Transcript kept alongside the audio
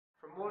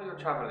all your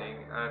travelling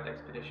and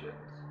expeditions,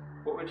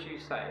 what would you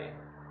say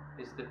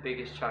is the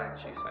biggest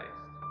challenge you faced?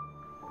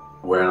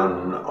 When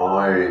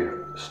I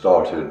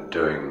started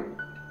doing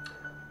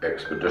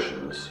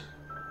expeditions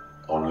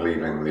on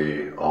leaving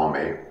the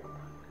army,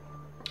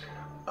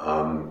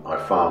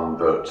 I found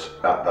that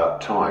at that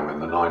time in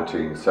the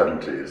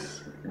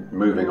 1970s,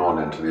 moving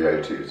on into the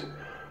 80s,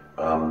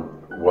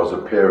 was a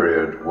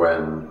period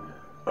when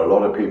a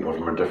lot of people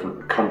from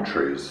different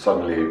countries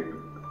suddenly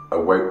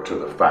awoke to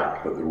the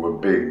fact that there were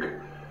big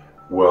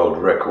world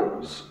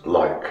records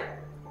like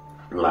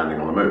landing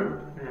on the moon,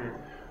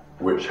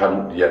 which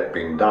hadn't yet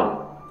been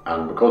done.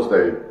 And because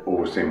they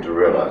all seemed to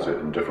realise it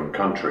in different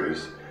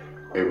countries,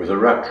 it was a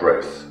rat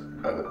race.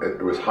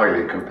 It was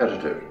highly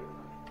competitive.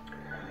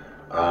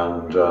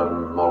 And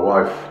my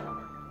wife,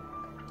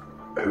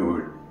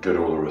 who did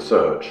all the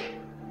research,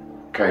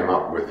 came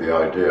up with the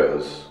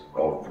ideas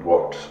of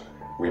what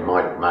we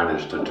might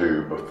manage to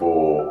do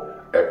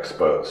before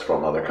experts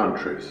from other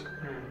countries.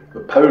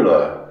 The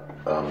polar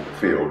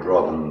field,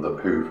 rather than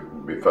who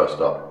would be first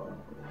up,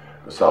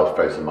 the south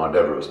face of Mount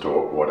Everest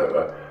or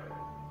whatever,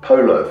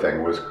 polar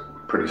thing was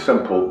pretty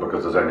simple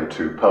because there's only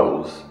two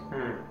poles.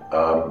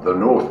 The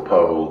North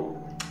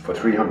Pole, for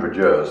 300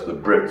 years, the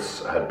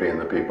Brits had been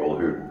the people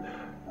who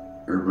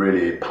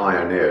really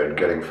pioneered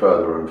getting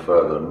further and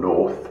further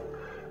north,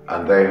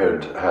 and they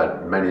had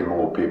had many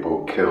more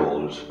people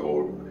killed,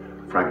 or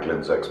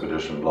Franklin's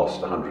expedition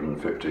lost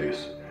 150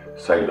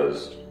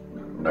 sailors.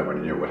 Nobody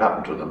knew what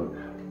happened to them,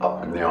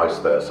 up in the ice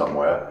there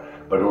somewhere.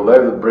 But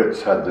although the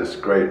Brits had this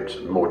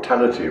great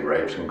mortality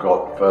rate and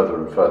got further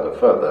and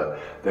further,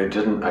 they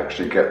didn't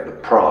actually get the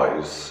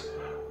prize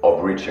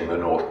of reaching the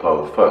North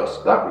Pole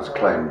first. That was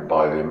claimed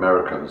by the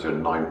Americans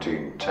in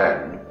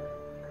 1910.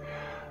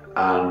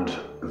 And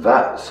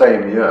that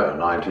same year,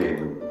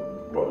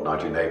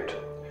 1908,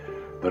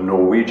 the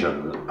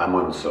Norwegian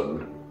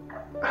Amundsen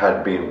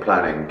had been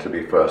planning to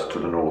be first to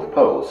the North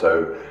Pole.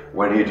 So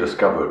when he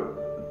discovered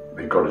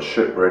he'd got his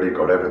ship ready,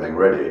 got everything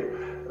ready,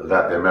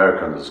 that the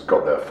Americans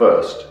got there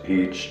first,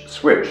 he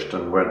switched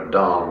and went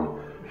down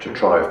to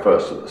try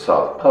first at the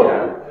South Pole.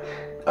 Yeah.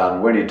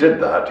 And when he did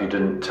that, he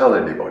didn't tell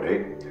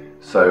anybody.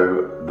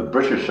 So the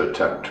British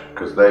attempt,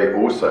 because they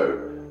also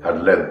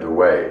had led the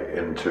way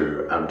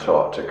into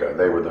Antarctica,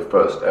 they were the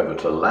first ever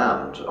to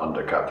land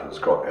under Captain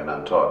Scott in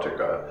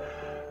Antarctica.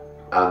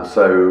 And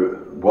so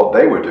what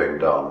they were doing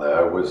down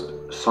there was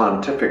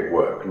scientific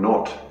work,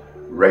 not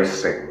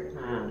racing.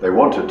 They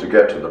wanted to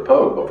get to the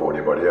pole before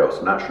anybody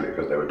else, naturally,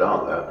 because they were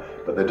down there,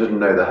 but they didn't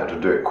know they had to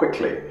do it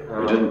quickly.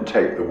 They didn't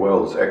take the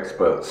world's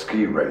expert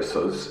ski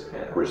racers,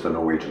 which the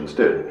Norwegians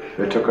did.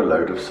 They took a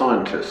load of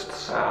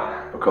scientists,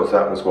 because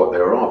that was what they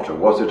were after.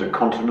 Was it a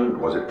continent?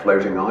 Was it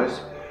floating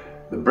ice?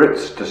 The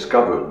Brits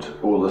discovered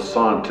all the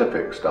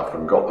scientific stuff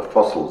and got the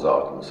fossils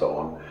out and so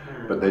on,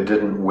 but they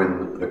didn't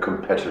win the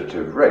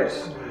competitive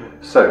race.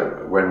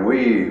 So when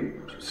we,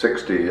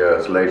 60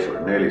 years later,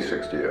 nearly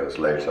 60 years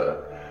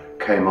later,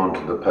 came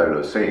onto the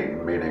polar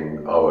scene,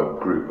 meaning our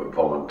group of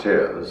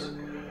volunteers,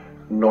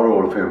 not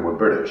all of whom were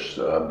British,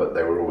 but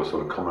they were all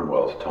sort of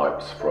Commonwealth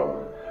types from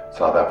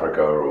South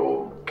Africa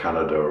or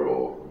Canada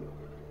or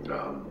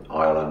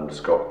Ireland,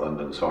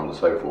 Scotland, and so on and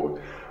so forth.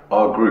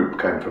 Our group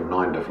came from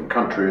 9 different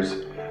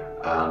countries,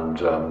 and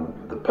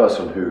the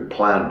person who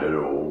planned it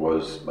all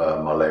was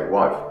my late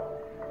wife,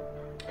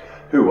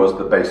 who was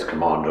the base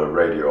commander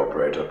radio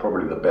operator,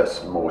 probably the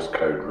best Morse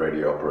code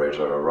radio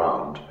operator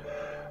around.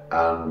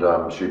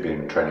 And she'd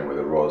been training with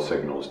the Royal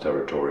Signals,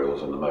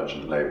 Territorials and the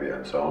Merchant Navy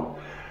and so on.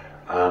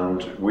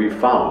 And we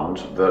found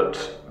that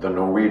the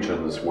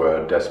Norwegians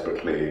were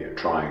desperately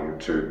trying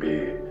to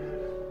be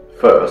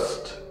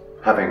first,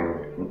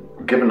 having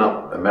given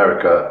up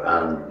America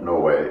and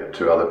Norway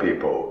to other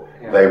people.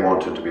 They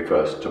wanted to be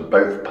first to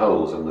both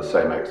poles in the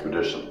same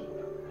expedition.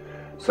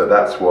 So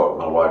that's what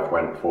my wife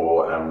went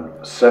for, and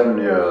 7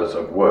 years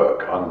of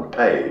work,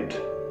 unpaid.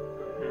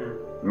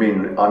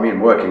 I mean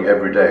working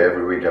every day,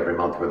 every week, every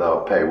month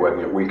without pay,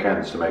 working at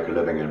weekends to make a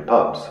living in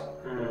pubs.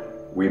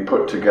 We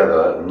put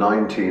together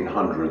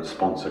 1,900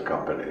 sponsor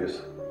companies,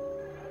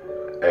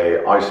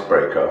 a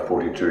icebreaker,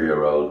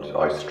 42-year-old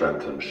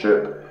ice-strengthened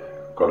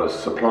ship, got a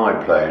supply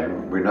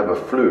plane. We never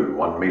flew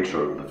 1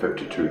 meter of the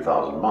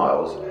 52,000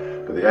 miles,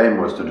 but the aim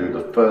was to do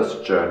the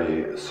first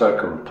journey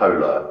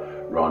circumpolar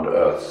around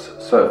Earth's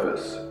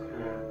surface.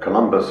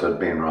 Columbus had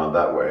been around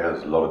that way,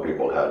 as a lot of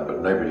people had,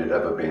 but nobody had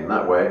ever been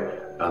that way.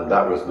 And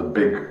that was the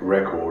big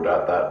record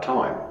at that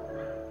time.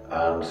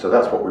 And so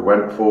that's what we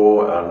went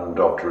for, and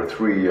after a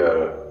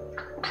 3-year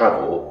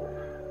travel,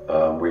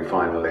 we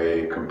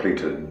finally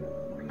completed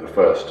the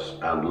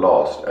first and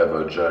last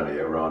ever journey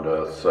around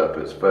Earth's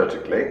surface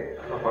vertically.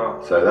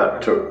 So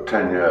that took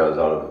 10 years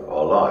out of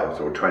our lives,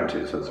 or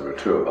 20 since there were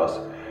 2 of us.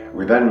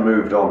 We then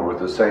moved on with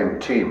the same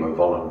team of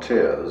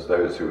volunteers,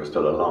 those who were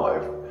still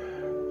alive,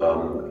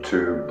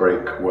 to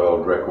break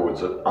world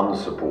records at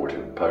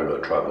unsupported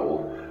polar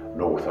travel,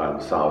 north and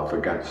south,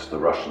 against the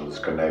Russians,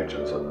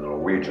 Canadians and the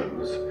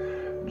Norwegians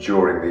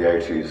during the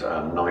 80s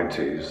and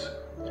 90s.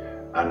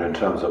 And in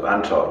terms of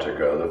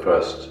Antarctica, the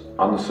first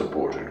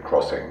unsupported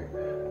crossing,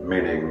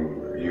 meaning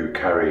you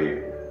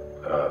carry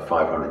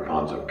 500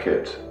 pounds of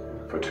kit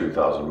for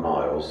 2,000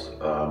 miles,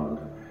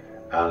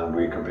 and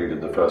we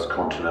completed the first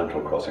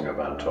continental crossing of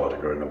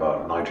Antarctica in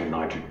about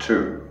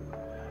 1992.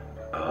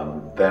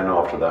 Then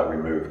after that we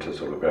moved to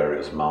sort of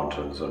various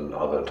mountains and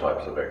other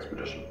types of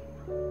expedition.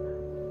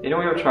 In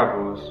all your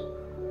travels,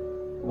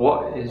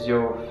 what is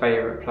your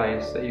favourite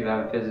place that you've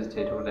ever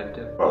visited or lived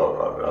in?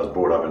 Well, I was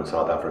brought up in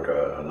South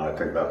Africa, and I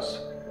think that's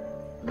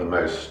the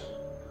most,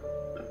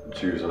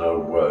 to use an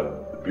old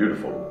word,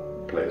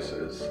 beautiful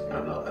places,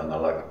 and I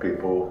like the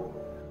people.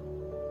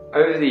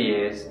 Over the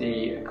years,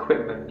 the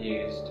equipment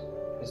used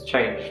has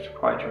changed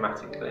quite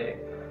dramatically.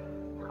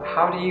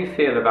 How do you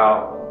feel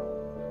about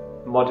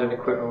modern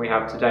equipment we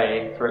have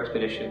today for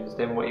expeditions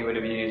than what you would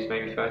have used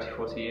maybe 30,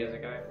 40 years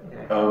ago?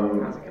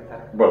 How's it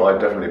compare? Well, I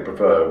definitely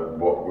prefer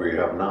what we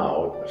have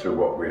now to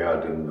what we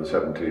had in the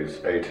 70s,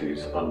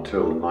 80s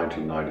until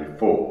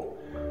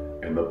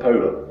 1994 in the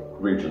polar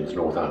regions,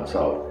 north and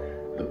south.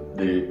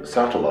 The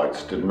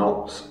satellites did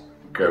not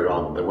go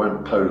around, there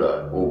weren't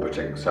polar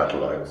orbiting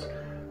satellites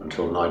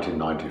until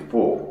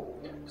 1994,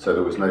 so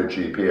there was no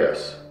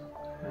GPS.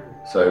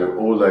 So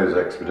all those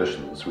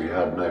expeditions, we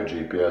had no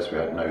GPS, we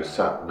had no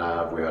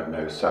sat-nav, we had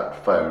no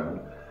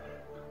sat-phone.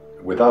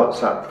 Without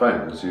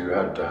sat-phones, you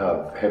had to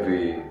have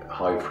heavy,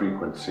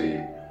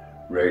 high-frequency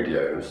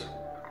radios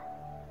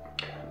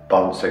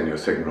bouncing your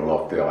signal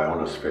off the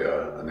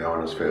ionosphere, and the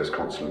ionosphere is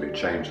constantly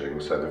changing,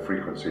 so the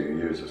frequency you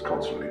use is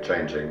constantly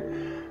changing.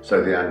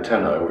 So the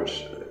antenna,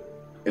 which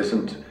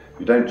isn't,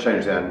 you don't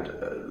change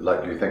the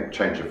like you think,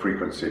 change the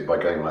frequency by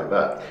going like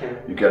that.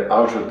 You get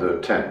out of the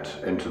tent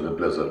into the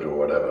blizzard or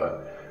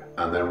whatever,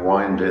 and then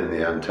wind in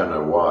the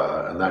antenna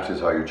wire, and that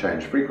is how you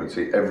change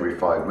frequency every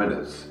 5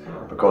 minutes,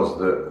 because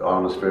the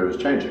ionosphere is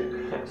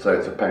changing. So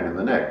it's a pain in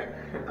the neck.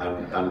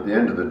 And at the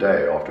end of the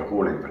day, after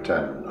hauling for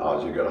 10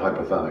 hours, you get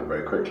hypothermic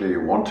very quickly.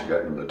 You want to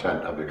get in the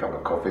tent, have your cup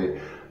of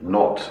coffee,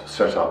 not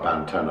set up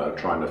antenna,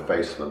 trying to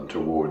face them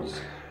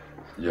towards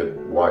your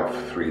wife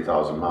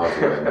 3,000 miles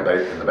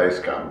away in the base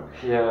camp.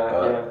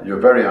 You're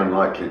very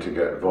unlikely to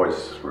get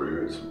voice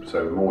through,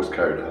 so Morse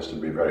code has to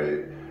be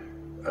very,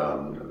 I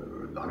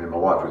mean, my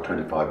wife was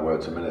 25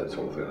 words a minute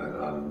sort of thing,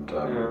 and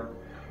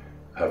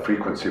her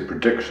frequency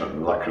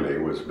prediction, luckily,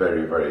 was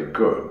very, very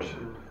good,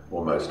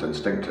 almost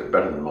instinctive,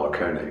 better than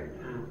Marconi.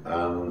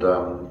 And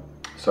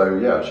so,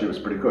 yeah, she was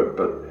pretty good.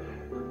 But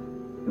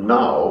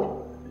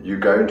now, you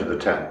go into the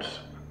tent,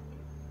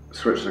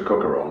 switch the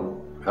cooker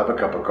on, have a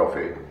cup of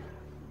coffee,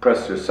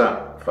 press your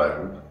sat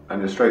phone, and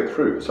you're straight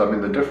through. So I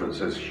mean, the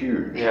difference is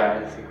huge. Yeah,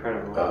 it's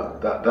incredible.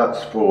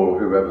 That's for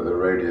whoever the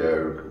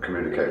radio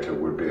communicator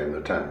would be in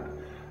the tent.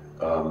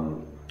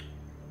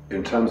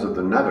 In terms of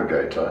the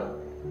navigator,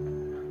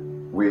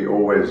 we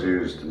always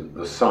used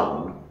the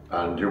sun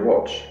and your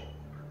watch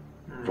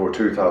for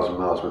 2,000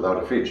 miles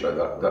without a feature,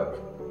 that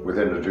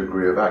within a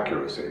degree of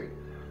accuracy,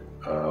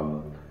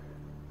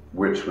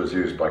 which was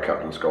used by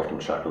Captain Scott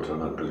and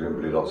Shackleton and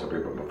presumably lots of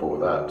people before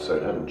that, so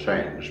it hadn't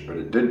changed, but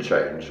it did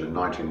change in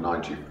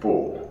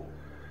 1994,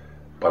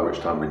 by which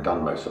time we'd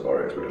done most of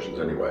our expeditions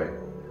anyway.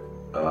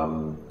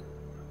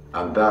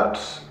 And that,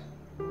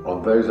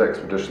 on those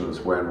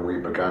expeditions when we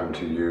began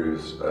to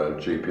use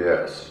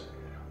GPS,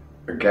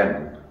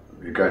 again,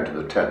 you go into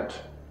the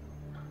tent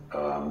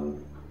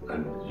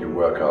and you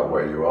work out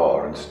where you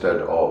are,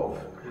 instead of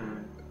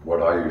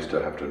what I used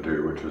to have to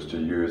do, which was to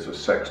use a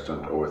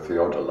sextant or a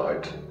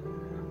theodolite.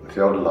 The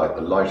theodolite,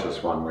 the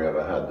lightest one we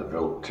ever had, the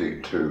Vilt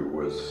T2,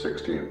 was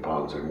 16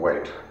 pounds in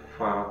weight.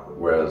 Wow.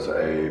 Whereas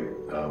a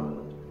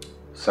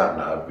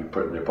sat-nav you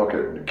put in your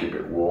pocket and you keep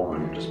it warm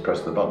and just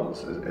press the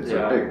buttons. It's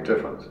a big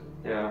difference.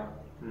 Yeah.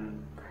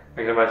 I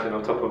can imagine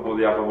on top of all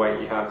the other weight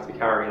you have to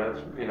carry,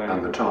 that's, you know.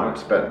 And the time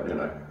spent, you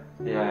know.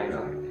 Yeah,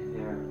 exactly.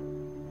 Yeah.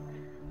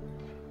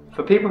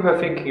 For people who are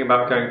thinking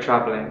about going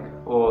travelling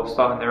or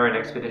starting their own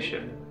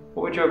expedition,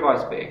 what would your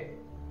advice be?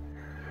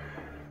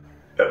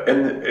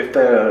 If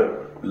they're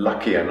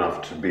lucky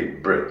enough to be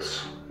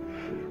Brits,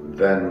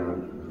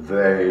 then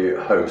they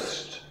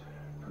host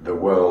the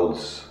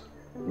world's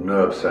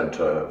nerve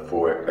centre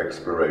for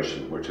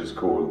exploration, which is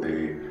called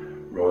the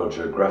Royal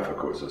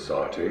Geographical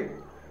Society.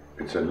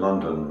 It's in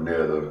London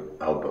near the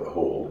Albert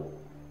Hall,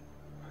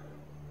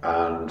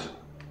 and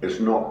it's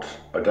not,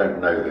 I don't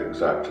know the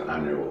exact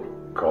annual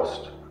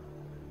cost,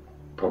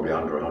 probably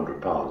under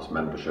 £100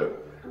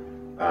 membership,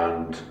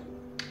 and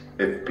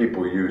if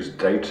people use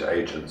date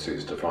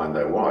agencies to find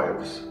their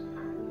wives,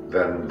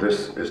 then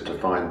this is to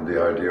find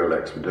the ideal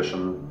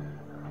expedition,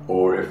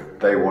 or if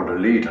they want to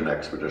lead an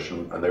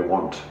expedition and they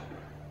want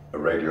a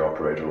radio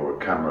operator or a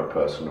camera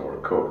person or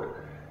a cook,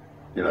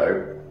 you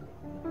know,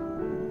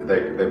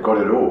 they've got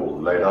it all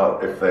laid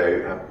out if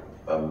they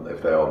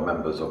are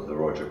members of the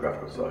Royal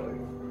Geographical Society.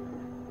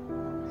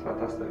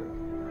 Fantastic.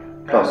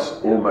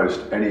 Plus,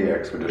 almost any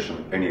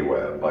expedition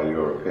anywhere by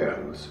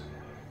Europeans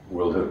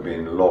will have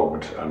been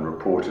logged and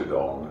reported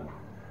on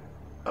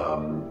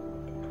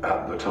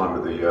at the time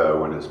of the year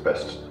when it's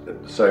best.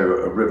 So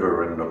a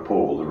river in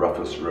Nepal, the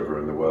roughest river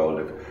in the world,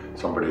 if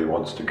somebody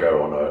wants to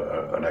go on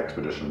an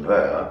expedition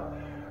there,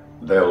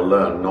 they'll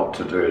learn not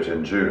to do it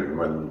in June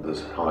when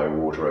there's high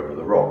water over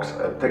the rocks.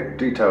 I think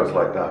details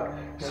like that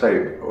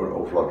save an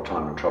awful lot of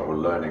time and trouble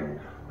learning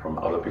from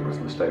other people's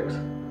mistakes.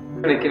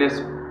 The Guinness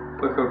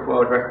Book of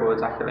World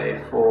Records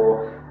accolade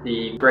for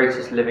the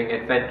greatest living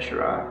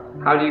adventurer.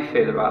 How do you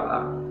feel about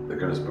that? The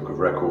Guinness Book of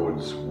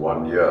Records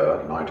one year,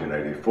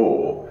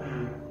 1984,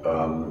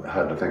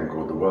 had a thing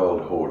called the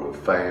World Hall of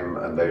Fame,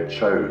 and they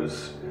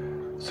chose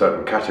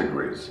certain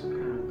categories,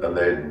 and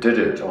they did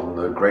it on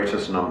the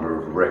greatest number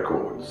of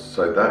records.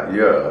 So that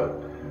year,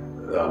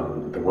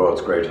 the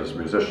world's greatest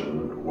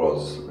musician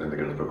was, in the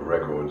Guinness Book of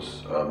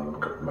Records,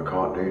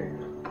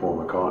 Paul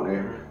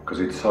McCartney, because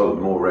he'd sold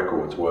more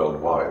records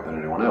worldwide than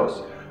anyone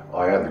else.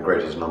 I had the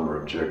greatest number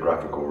of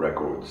geographical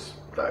records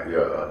that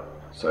year,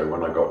 so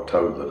when I got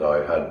told that I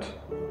had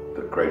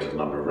the greatest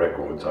number of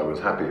records, I was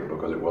happy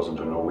because it wasn't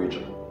a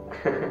Norwegian.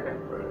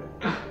 Really.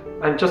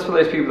 And just for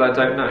those people that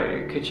don't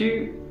know, could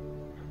you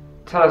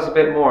tell us a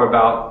bit more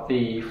about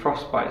the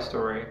frostbite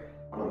story?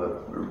 One of the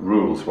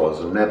rules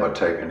was never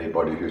take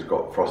anybody who's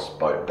got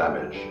frostbite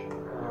damage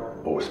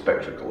or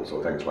spectacles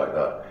or things like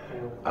that.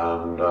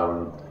 And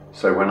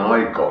so when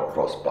I got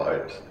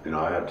frostbite,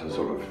 I had to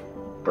sort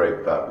of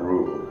break that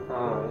rule.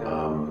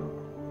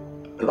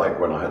 Like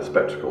when I had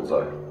spectacles,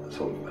 I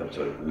sort of had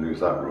to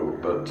lose that rule.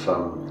 But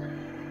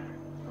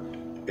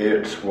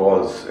it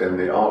was in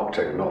the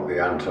Arctic, not the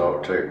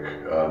Antarctic.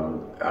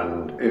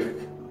 And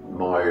if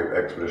my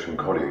expedition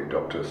colleague,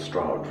 Dr.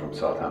 Stroud from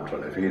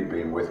Southampton, if he'd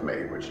been with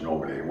me, which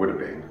normally he would have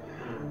been,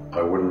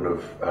 I wouldn't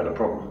have had a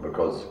problem,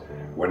 because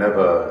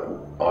whenever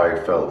I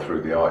fell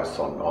through the ice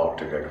on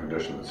Arctic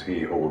expeditions,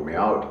 he hauled me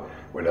out.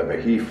 Whenever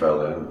he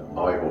fell in,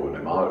 I hauled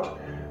him out.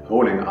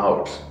 Hauling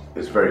out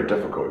is very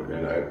difficult,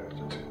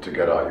 to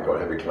get out. You've got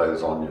heavy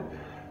clothes on you,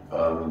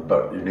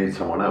 but you need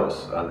someone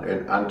else. And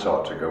in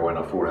Antarctica, when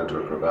I fall into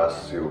a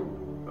crevasse, he'll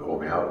haul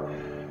me out.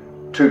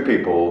 Two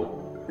people,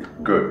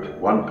 good.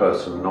 One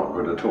person, not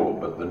good at all.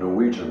 But the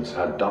Norwegians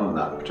had done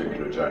that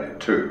particular journey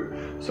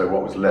too. So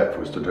what was left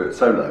was to do it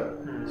solo.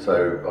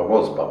 So I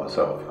was by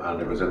myself, and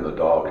it was in the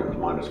dark. It was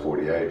minus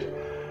 48.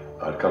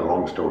 To cut a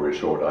long story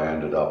short, I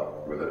ended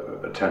up with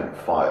a tent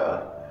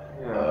fire,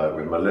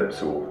 with my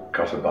lips all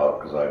cut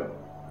about because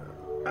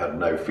I had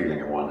no feeling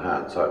in one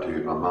hand, so I had to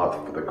use my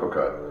mouth for the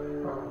cooker.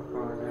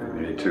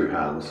 You need two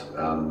hands,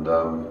 and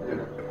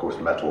of course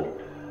metal.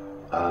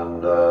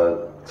 And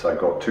so I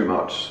got too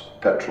much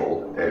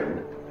petrol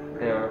in,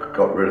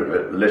 got rid of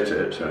it, lit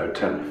it,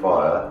 tent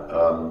fire,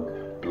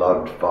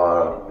 blood,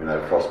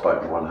 fire,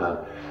 frostbite in one hand.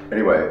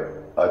 Anyway,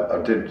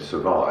 I did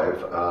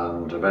survive,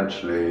 and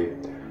eventually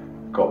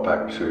got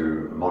back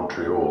to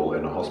Montreal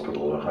in a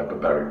hospital, a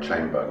hyperbaric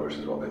chamber, which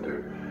is what they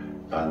do.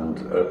 And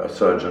a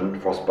surgeon,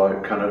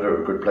 frostbite, Canada,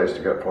 a good place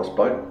to get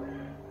frostbite.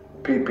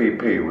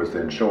 PPP was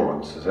the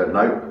insurance. They said,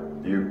 no,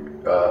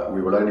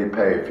 we will only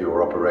pay for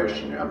your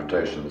operation, your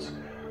amputations,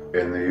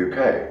 in the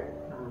UK,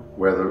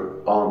 where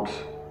there aren't,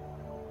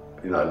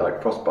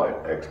 like frostbite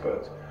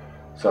experts.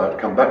 So I had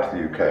to come back to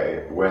the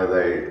UK, where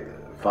they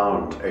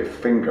found a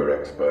finger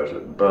expert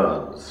at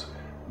burns.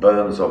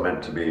 Burns are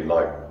meant to be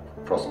like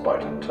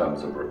frostbite in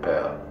terms of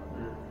repair,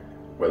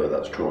 whether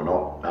that's true or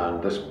not.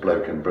 And this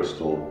bloke in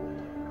Bristol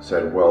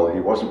said, well, he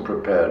wasn't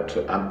prepared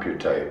to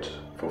amputate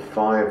for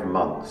 5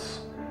 months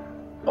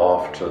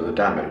after the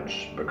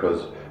damage,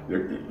 because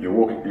you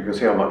can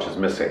see how much is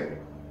missing,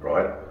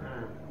 right?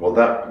 Well,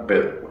 that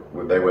bit,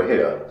 they were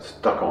here,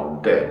 stuck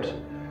on, dead,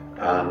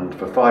 and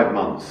for 5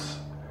 months,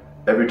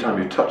 every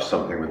time you touch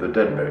something with the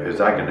dead bit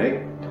is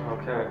agony.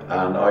 Okay.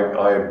 And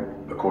I,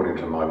 according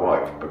to my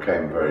wife,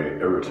 became very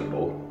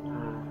irritable.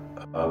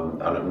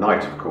 And at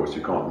night, of course,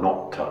 you can't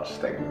not touch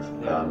things.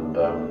 And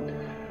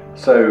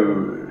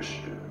so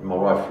my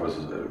wife was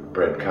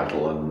bred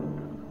cattle and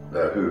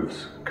their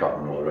hooves cut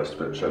and all the rest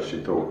of it, so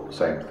she thought the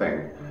same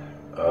thing.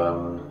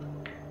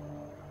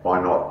 Why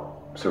not?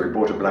 So we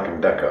bought a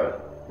Black & Decker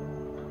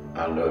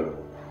and a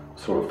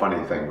sort of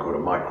funny thing called a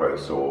micro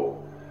saw.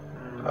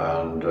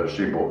 And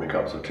she bought me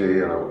cups of tea,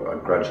 and I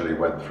gradually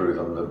went through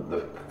them.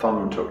 The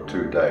thumb took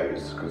 2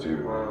 days, because you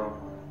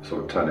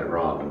sort of turn it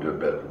round and do a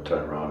bit, and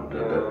turn it round and do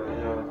a bit,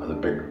 and the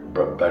big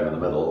bone in the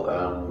middle.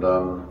 And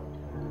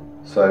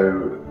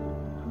so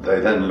they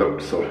then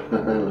looked sort of,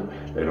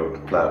 they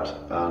looked flat.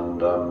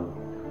 And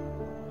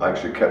I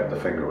actually kept the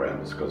finger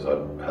ends because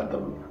I'd had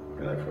them,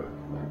 for a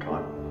long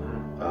time.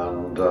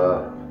 And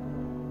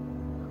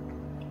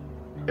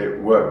it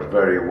worked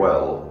very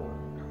well.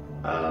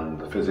 And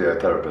the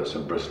physiotherapist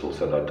in Bristol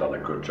said I'd done a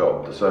good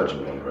job. The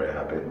surgeon wasn't very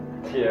happy.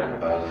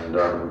 And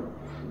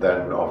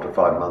then after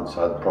 5 months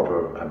I had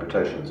proper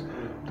amputations.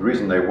 The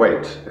reason they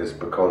wait is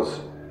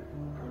because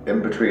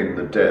in between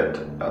the dead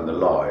and the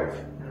live,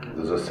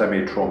 there's a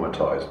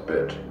semi-traumatized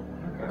bit.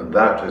 And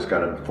that is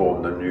going to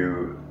form the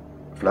new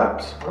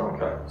flaps.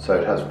 So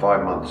it has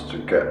 5 months to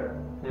get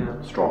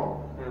strong.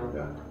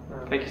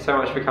 Thank you so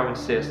much for coming to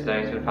see us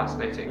today. It's been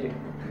fascinating.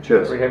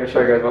 Cheers. We hope the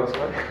show goes well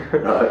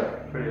tonight.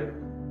 Right. Brilliant.